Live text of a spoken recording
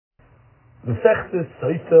Lehisvada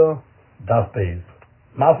Sotah, Daf Beis.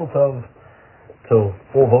 Mazel Tov to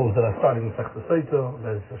all those that are starting Lehisvada Sotah.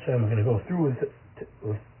 That is Hashem going to go through with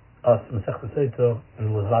us Lehisvada Sotah and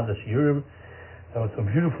Lehisvada Shiurim. So it's so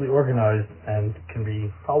beautifully organized and can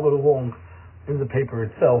be followed along in the paper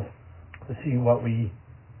itself to see what we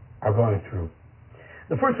are going through.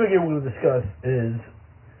 The first thing we're going to discuss is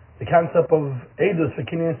the concept of Eidos for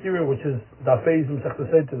Kinyan Stira, which is Daf Beis Lehisvada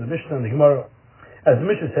Sotah, the Mishnah and the Gemara. As the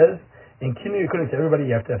Mishnah says, in Kinyan, according to everybody,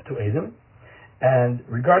 you have to have two Eidim. And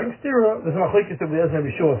regarding Stira, there's a machlekes of Lehisvada and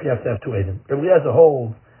Yeshua if you have to have two Eidim. Lehisvada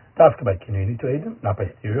holds Dafka by Kinyan, you need two Eidim, not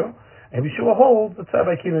by Stira. And Yeshua holds that side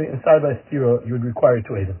by Kinyan and side by Stira, you would require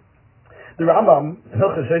two Eidim. The Rambam, in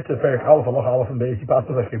Hilchos Shaitzah, Perik Aleph, Halacha Aleph, and Beis, he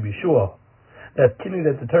passes like Yeshua, that Kinyan,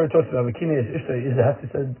 that the Torah talks about, Kinyan is Ishtay, is it has to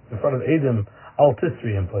be said in front of Eidim, Al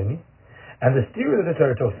Tisri and Pliny. And the Stira that the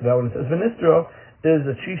Torah talks about, when it says Venistra, is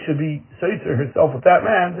that she should be Seiser herself with that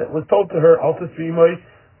man that was told to her, Al Tisri Imoy,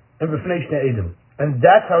 and B'fnei Shnei Eidim. And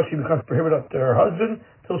that's how she becomes prohibited up to her husband,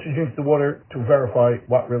 till she drinks the water to verify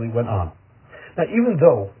what really went on. Now, even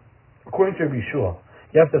though, according to Rabbi Yeshua,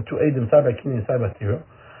 you have to have two Eidim, side by Kinyan and side by Stira,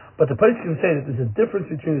 but the place can say that there's a difference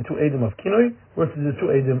between the two Eidim of Kinyan versus the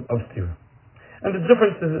two Eidim of Stira. And the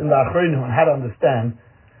difference is in the Achreinu on how to understand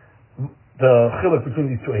the chiluk between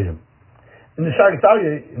these two Eidim. In the Shari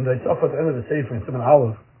G'Taryeh, in the Sofa at the end of the Sefer, in Simon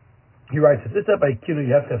Aleph, he writes, if this is by Kinyan,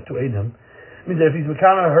 you have to have two Eidim, means that if he's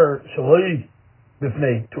Mekana her Shaloi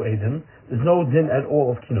B'fnei two Eidim, there's no din at all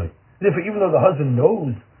of Kinyan. Therefore, even though the husband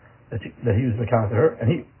knows that he was Mekana to her,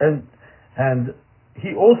 and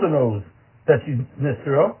he also knows that she's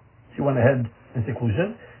Nisra, she went ahead in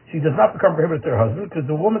seclusion, she does not become prohibited to her husband, because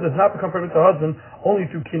the woman does not become prohibited to her husband only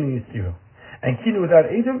through Kinyan Yisra. And Kinyan without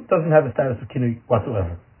Eidim doesn't have the status of Kinyan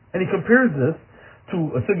whatsoever. And he compares this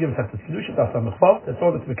to a sugya of Sechtas Kedusha, that's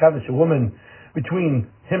all that's Mekadesh, a woman between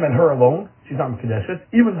him and her alone, she's not Mekadeshes,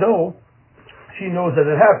 even though she knows that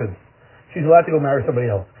it happens. She's allowed to go marry somebody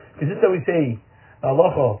else. Because this is how we say,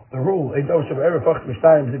 halacha, the rule, Eidosh of Erev Fach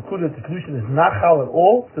Mishtayim, is included that the Kedusha is not chal at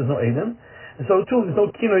all, there's no Eidim, and so too, there's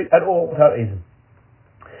no Kinyan at all without Eidim.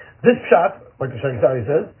 This pshat, like the Shari G'Taryeh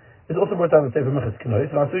says, is also brought down in the Sefer Mechas Kinyan.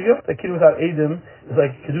 So now, that Kinyan without Eidim is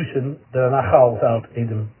like Kedushin that are not chal without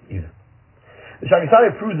Eidim either. The Shari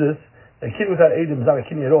G'Taryeh proves this, that Kinyan without Eidim is not a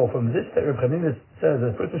Kinyan at all. From this, Reb Chanina says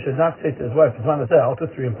that a person should not say to his wife, "It's not I'll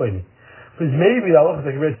just three and play me." Because maybe the halacha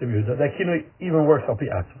is like a race to be used, that Kinyan even works al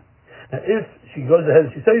pi atzma. Now, if she goes ahead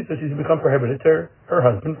and she says so, she's become prohibited to her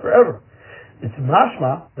husband forever. It's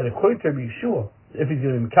mashma that according to Rabbi Yeshua, if he's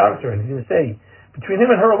going to encounter her and he's going to say between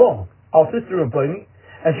him and her alone, "I'll sister and play me,"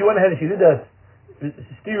 and she went ahead and she did that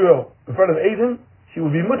stereo in front of Eidim, she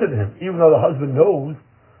would be mutter to him, even though the husband knows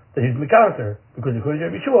that he's encounter, because according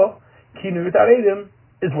to Rabbi Yeshua, Kinyan without Eidim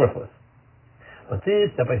is worthless. But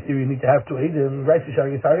this, that by stereo you need to have two Eidim, right to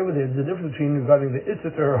Shari G'Taryeh over there, there's a difference between regarding the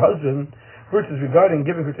Issa to her husband versus regarding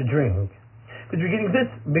giving her to drink. Because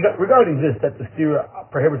regarding this, that the stereo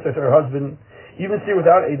prohibits her to her husband, even stereo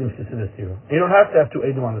without Eidim is the stereo. You don't have to have two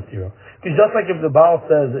Eidim on the stereo. Because just like if the Baal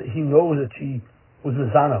says that he knows that she was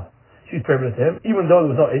Mizana, she's prohibited to him, even though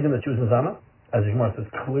there was no Eidim that she was Mizana, as the Gemara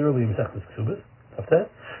says clearly in Masechtas Ksubas.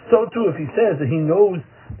 So too, if he says that he knows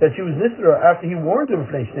that she was Nisra after he warned her of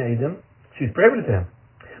B'fnei Shnei Eidim, she's prohibited to him.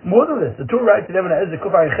 More than this, the Torah writes in Evan Ezra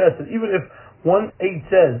Kuf Ayin Ches that even if 1:8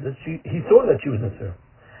 says that he saw that she was Nisra,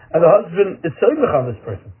 and the husband is Seimach on this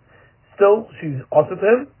person, still she's also to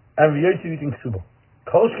him, and V'yotzi eating Ksuba.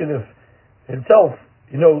 Kolshkin, if himself,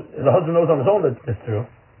 the husband knows on his own that it's true,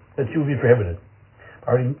 that she will be prohibited.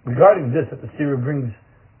 Regarding this, that the Sira brings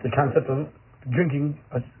the concept of drinking,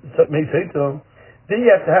 may say so, then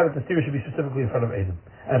you have to have it, the Sira should be specifically in front of Eidim.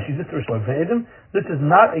 And if she's Sira Shloim for Eidim, this is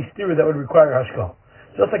not a Sira that would require Hashkal.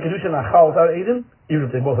 Just like Kedusha and Achal without Eidim, even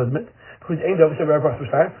if they both admit, because Ein Dav Shem Erev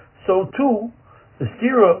Time, so too, the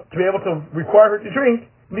Sira, to be able to require her to drink,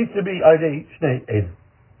 needs to be Aydei Shnei Eidim.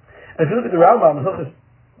 And if you look at the Rambam,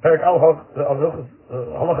 Perik Aleph,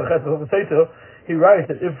 Halacha Ches, Halacha Sotah, he writes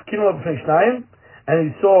that if Kinyan B'fnei Shnayim, and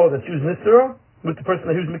he saw that she was Nisra, with the person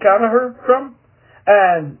that he was Mekana her from,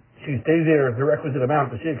 and she stays there the requisite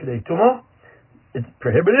amount of Shir Kedei Tumah, it's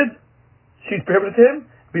prohibited, she's prohibited to him,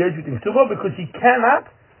 because he cannot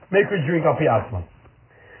make her drink al pi atzma.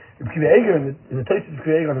 In the Tosfos of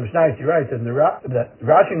Kiva Eger on the Mishnah, he writes that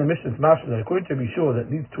Rashi in the Mishnah is mashma that according to Rabbi Yeshua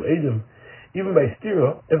that needs two Eidim, even by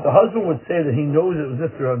stira, if the husband would say that he knows it was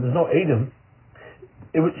Nisra and there's no Eidim,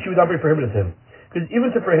 she would not be prohibited to him. Because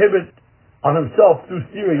even to prohibit on himself through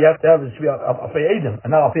stira, you have to have it should be al pi Eidim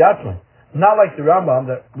and not al pi atzma. Not like the Rambam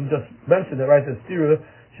that we just mentioned that writes that stira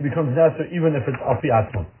she becomes Nisra even if it's al pi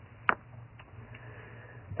atzma.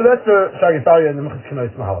 So that's the Shari G'Taryeh and the Mechas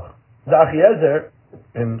Kinyan Mahalach. the Achiezer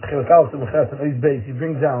in Chilakalos and Meches and Ois Beis, he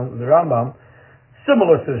brings down the Rambam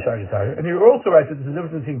similar to the Shagatari, and he also writes that there's a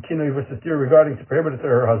difference between Kinoi versus Tira regarding to prohibit it to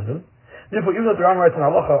her husband. Therefore, even though the Rambam writes in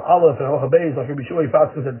Halacha Aleph and Halacha Beis, like Rabbi Shua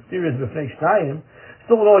Yifatzins that Tira is b'fnei Shnayim,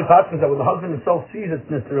 still in all Yifatzins that when the husband himself sees it's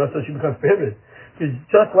Nistira, so she becomes prohibited. Because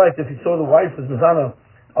just like if he saw the wife was Mizana,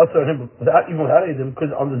 also him even without Edom, because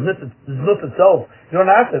on the Znut itself, you don't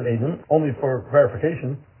have to have Edom, only for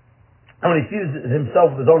verification. And when he sees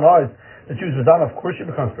himself with his own eyes that she was Mizana, of course she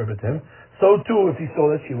becomes prohibited to him. So too if he saw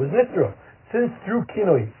that she was Nistira. Since through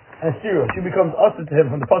Kinoi and Stira she becomes usher to him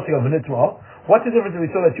from the pasuk of V'nitma, what's the difference if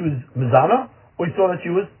he saw that she was Mizana or he saw that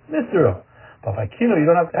she was Nistira? But by Kinoi you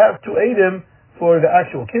don't have to have two Edom for the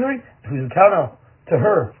actual Kinoi. If we encounter to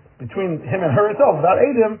her, between him and her itself, without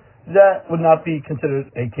Edom, that would not be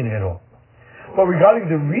considered a Kinoi at all. But regarding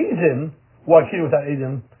the reason why Kinoi without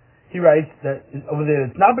Edom, he writes that over there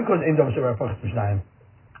it's not because Ein Davar She'er Pachas B'Shnayim,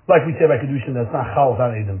 like we say by Kedushin, that's not Chal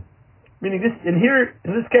without Edom. Meaning this, in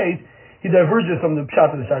this case, he diverges from the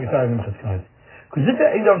pshat of the Shagatari and the Meches. Because if the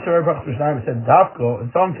Ein Davar She'er Pachas B'Shnayim said Davko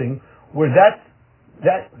is something where that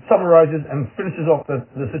summarizes and finishes off the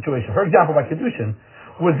situation. For example, by Kedushin,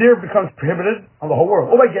 where there becomes prohibited on the whole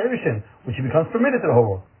world, or by Gerushin, which it becomes permitted to the whole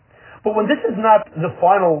world. But when this is not the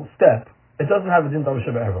final step, it doesn't have a din Davar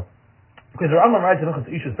She'er Ever. Because the Rambam writes in Hilchos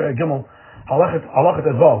Ishus Perek Gimel Halachet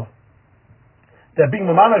Ezvav that being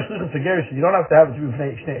Mamana Shlichus for Gerushin, you don't have to have it to be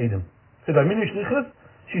Shnei Edom. Because by Minu Shlichus,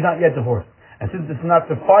 she's not yet divorced. And since it's not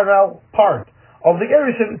the final part of the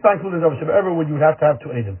Gerushin, it's not included in Davar She'er Ever, where you would have to have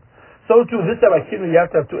two Edom. So too, this time by Kinoi you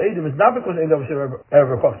have to have two Edom, is not because Ein Davar She'er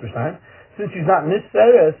Ever Pachas B'Shnayim, since she's not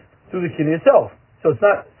Nisseres through the Kinoi itself. So it's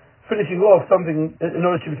not finishing off something in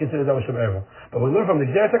order to be considered Davar She'er Ever. But we learn from the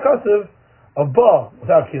Gzeres HaKasav of Ba,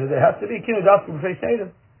 without Kinoi, there has to be Kinoi Dafka B'fnei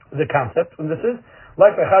Edom. The concept, and this is,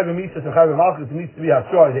 like by Chai B'Mitzvah and Chai B'Malchus, it needs to be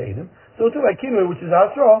Hasra the Edom. So too, like Kinoi, which is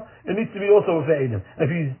Hasra, it needs to be also with the Edom. And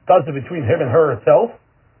if he does it between him and her itself,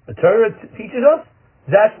 the Torah teaches us,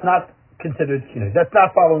 that's not considered Kinoi. That's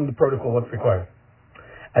not following the protocol what's required.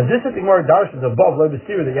 As this is the Gemara Darshan above Lo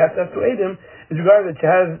B'Sira that you have to have two Edom, is regarding that you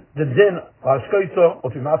have the din Hashkoitza or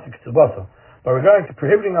Fimasik Tzubasa. But regarding to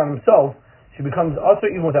prohibiting on himself, she becomes also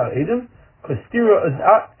even without Edom, because Stira is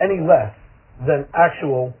not any less than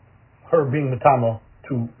actual her being Matama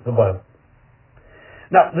to the Bible.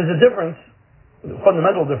 Now, there's a difference, a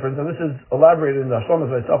fundamental difference, and this is elaborated in the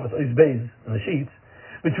Hashlomas by Safas Ois Beis in the sheets,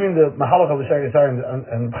 between the Mahalach of the Shagatari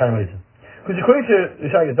and Chaim Eitzim. Because according to the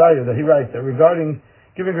Shagatari, that he writes that regarding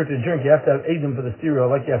giving her to drink, you have to have Edom for the Stira,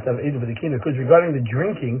 like you have to have Edom for the Kinoi, because regarding the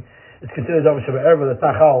drinking, it's considered Davar She'er Ever, that's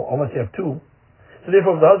not Chal, unless you have two. So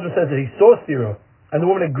therefore, if the husband says that he saw Stira, and the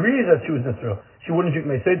woman agrees that she was Nisra, she wouldn't drink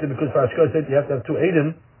Meiseta, because for Ashkar Seta you have to have two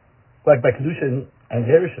Edom, like by Kedushin and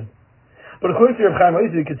Gerushin. But according to Reb Chaim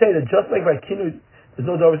Eitzim, you could say that just like by Kinoi, there's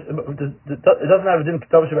no Davar, it doesn't have a din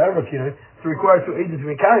Davar She'er Ever Kinoi, to require two Edom to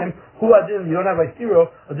be Kaim, who adin, you don't have like Stira,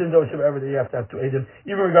 a din Davar She'er Ever that you have to have two Edom,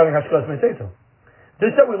 even regarding Hashkar Meiseta.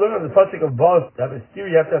 This that we learn on the pasuk of Baz, that a Stira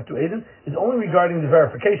you have to have two Edom, is only regarding the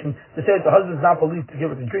verification, to say that the husband is not believed to give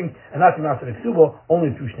her to drink, and not to master the Ksuba, only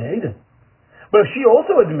through Shnei Edom. But if she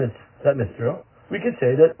also admits that Nisra, we could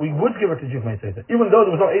say that we would give her to drink Meiseta, even though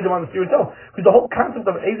there was no Edom on the Stira itself. Because the whole concept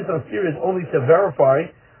of Edom on the Stira is only to verify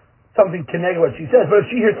something connected what she says. But if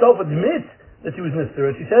she herself admits that she was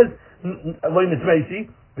Nisra, she says,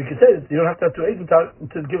 we could say that you don't have to have two Edom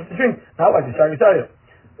to give it to drink, not like the Shagatari.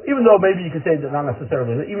 Even though maybe you could say that not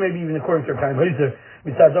necessarily, maybe even according to Chaim Eitzim,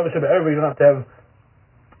 besides Davar She'er Ever, you don't have to have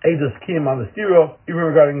Eidos Kiyim on the Stira, even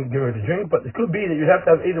regarding giving her to drink, but it could be that you'd have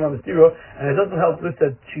to have Edom on the Stira, and it doesn't help with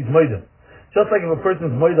that she's Moida. Just like if a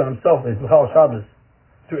person's Moida on himself, and he's Michal Shabbos,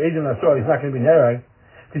 through Edom and Asra, he's not going to be Nerag,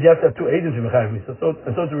 because you have to have two Edom to Mechayev Mitzvah,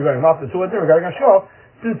 and so to regarding Malchus, so regarding Ashra,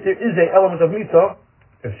 since there is an element of Mitzvah,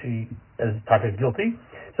 if she is taka guilty,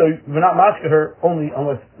 so we're not mashka her only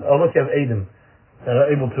unless you have Edom that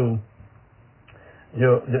are able to,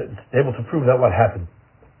 able to prove that what happened.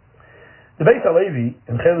 The Beis HaLevi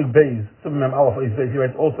in Chelik Beis, Submem Aleph Beis, he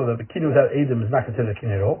writes also that the Kinoi without Edom is not considered a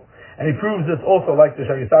Kinoi at all, and he proves this also like the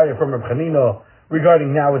Shagatari from Reb Chanina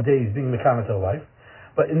regarding nowadays being Mekama to life.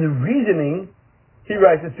 But in the reasoning, he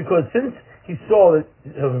writes it's because since he saw that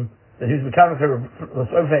he was Mekama to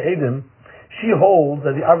Edom, she holds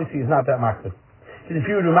that he obviously is not that makbid. Because if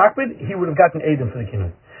he were to makbid, he would have gotten Edom for the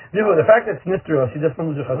Kinoi. Therefore, the fact that it's Nisra, she just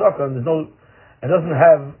from the Chazaka, and it doesn't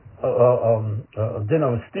have a din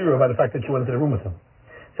of a stira by the fact that she went into the room with him.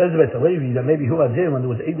 Says the Beis HaLevi that maybe who had din when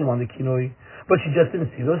there was Edom on the Kinoi, but she just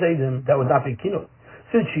didn't see those Edom, that would not be Kinoi.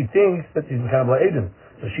 Since she thinks that he's Mechanabla Edom,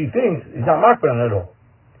 so she thinks he's not makbid on it at all.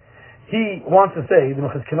 he wants to say the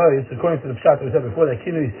Mechas Kenois, according to the Pshat that we said before, that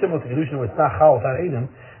Kinoi is similar to Kedushin, where it's not Chal without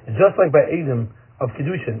Edom. Just like by Edom of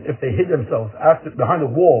Kedushin, if they hid themselves behind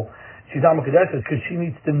a wall, she's not Mekadeshes because she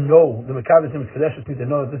needs to know, the Mekadesh and Mekadeshes need to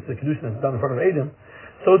know that this is a Kedushin that's done in front of Edom.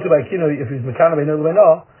 So too by Kinoi, if he's Mekana by Nil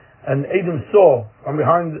and Edom saw from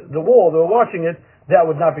behind the wall, they were watching it, that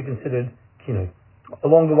would not be considered Kinoi.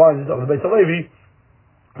 Along the lines of the Beit HaLevi,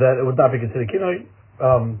 that it would not be considered Kinoi,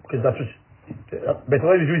 because that's what Beit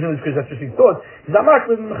HaLevi's reason is because that's what she thought. He's not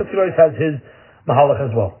Makbid, and Mechas Kenois has his Mahalach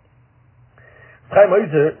as well. Chaim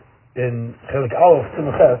Oizer, in Chelik Aleph,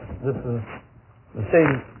 Simuches, this is the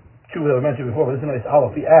same tshuva that we mentioned before, but this is a nice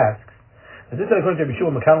Aleph. He asks, is this according to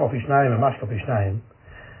Yeshua Mekam of Ishnayim and Mashka of Ishnayim,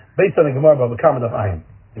 based on the Gemara about Mekam of Ayin?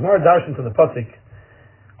 The Gemara darshan to the pasuk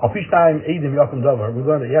of Ishnayim Eidim Yakum Davar. We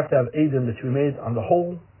learned that you have to have Eidim that should be made on the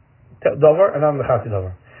whole Davar and on the Chati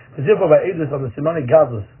Davar. Because therefore, by Eidim on the Simani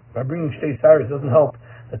Gadlus, by bringing Shtei Cyrus, it doesn't help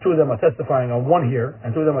that two of them are testifying on one here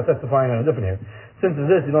and two of them are testifying on a different here. Since in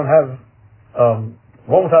this you don't have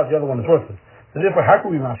one without the other one is worthless. So therefore, how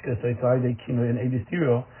can we mashka say to Eidei Kinoi and Eidei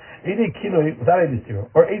Stereo? Eidei Kinoi without Eidei Stereo,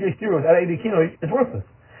 or Eidei Stereo without Eidei Kinoi is worthless.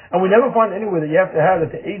 And we never find anywhere that you have to have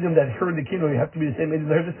that the Eidim that heard the Kinoi have to be the same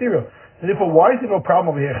Eidim that heard the Stereo. So therefore, why is there no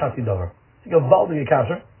problem over here Chati Davar? It's like a Valdige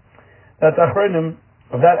Kasher that the Achronim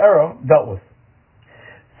of that era dealt with.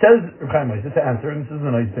 Says Reb Chaim Oizer, this is the answer, and this is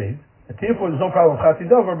a nice page. And therefore, there's no problem with Chati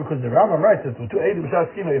Davar because the Rambam writes that with two Eidim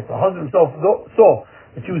B'Shas Kinoi, if the husband himself saw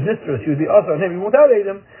that she was Nistra, she would be also on him even without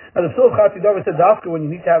Eidim. Now the Psil of Chati Davar said Dafka when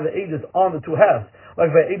you need to have the Eidus on the two halves.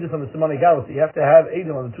 Like by Eidus on the Simani Galaxy, you have to have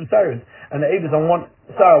Eidim on the two sides, and the Eidus on one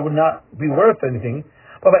side would not be worth anything.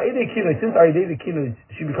 But by Eidei Kinoi, since our Eidei Kinoi,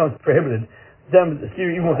 she becomes prohibited, then the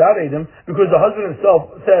Siri even without Eidim, because the husband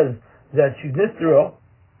himself says that she's Nistra,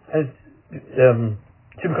 and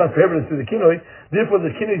she becomes prohibited through the Kinoi, therefore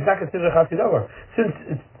the Kinoi is not considered a Chati Davar. Since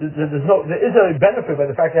there is a benefit by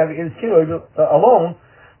the fact of having Eidus Kinoi alone,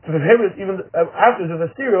 to prohibit even after there's a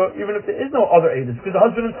stereo, even if there is no other Eidus, because the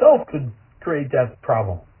husband himself could create that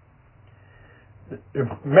problem.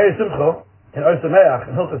 Meir Simcha, in Oy Sameach,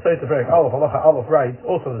 in Hilchos Sotah Perek Aleph, Halacha Aleph writes,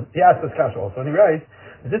 also, he asked this kasha also, and he writes,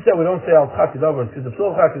 this that we don't say Al Chati Davar, because the Psil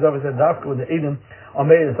of Chati Davar said Dafka when the Eidim are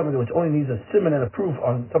made as something which only needs a siman and a proof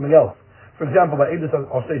on something else. For example, by Eidus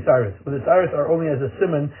I'll say Cyrus, but the Cyrus are only as a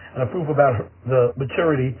siman and a proof about the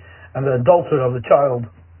maturity and the adulthood of the child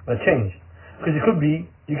that changed. Because it could be,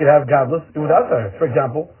 you could have godless without Cyrus. For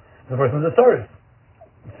example, the person is a Cyrus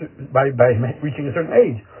by reaching a certain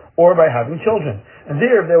age, or by having children. And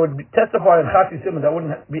there, if they would testify in Chati Simon, that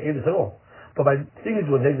wouldn't be Eidus at all. But by things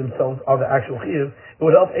where they themselves are the actual Chiv, it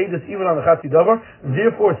would help Eidus even on the Chati Davar. And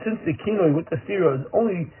therefore, since the Kinoi with the Sira is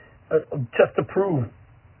only just to prove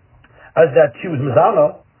as that she was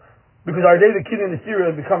Mizana, because our day the Kinoi and the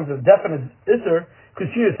Sira becomes a definite Isser,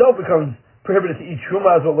 because she herself becomes prohibited to eat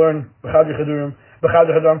Shuma, as we'll learn,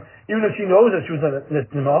 even if she knows that she was a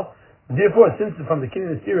Nitnimah. Therefore, since from the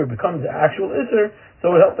Kinoi and the Stereo becomes the actual Isser,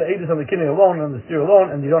 so it helps the Eidus on the Kinoi alone and the Stereo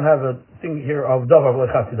alone, and you don't have a thing here of Davar,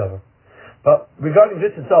 like Chati Davar. But regarding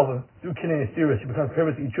this itself, through Kinoi and Stereo, she becomes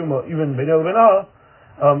prohibited to eat Shuma, even Beinel Beinah,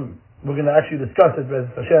 we're going to actually discuss it,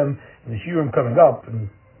 Bez Hashem, in the Shiurim coming up,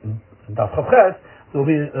 in Daf Chavches, there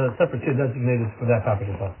will be a separate shir designated for that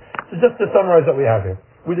topic as well. So just to summarize what we have here.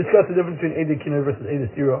 We discussed the difference between Eidei Kinoi versus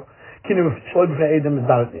Eidei Stereo. Kinoi with Shloi B'fnei Eidim is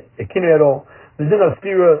not a Kinoi at all. The din of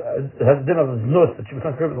Stereo has a din of Znus, that she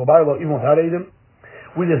becomes prohibited by law even without Eidim.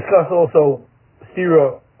 We discussed also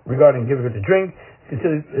Stereo regarding giving her to drink. It's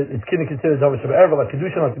Kinoi considered Davar Shabbat like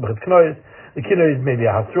Kedushin, like the B'chitz Knois. The Kinoi is maybe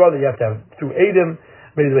a Hasra that you have to have through Eidim.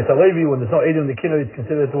 Maybe the Beit HaLevi, when there's no Eidim, the Kinoi is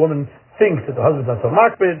considered that the woman thinks that the husband's not so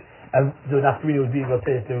makbid, and the Nafkamini would be able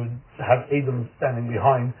to have Eidim standing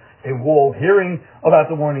behind a wall hearing about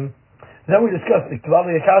the warning. Then we discussed the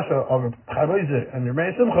Klavli Akasha of Chaim Oizer and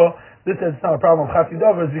Meir Simcha. This says it's not a problem of Chati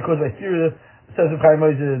Davar because by Syria says of Chaim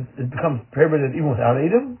Oizer it becomes prohibited even without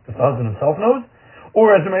Eidim, if the husband himself knows.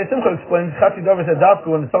 Or as Meir Simcha explains, Chati Davar said Dafka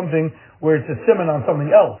when it's something where it's a simon on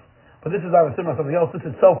something else. But this is not a simon on something else. This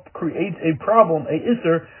itself creates a problem, a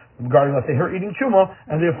Isser, regarding, let's say, her eating Chuma,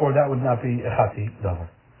 and therefore that would not be a Chati Davar.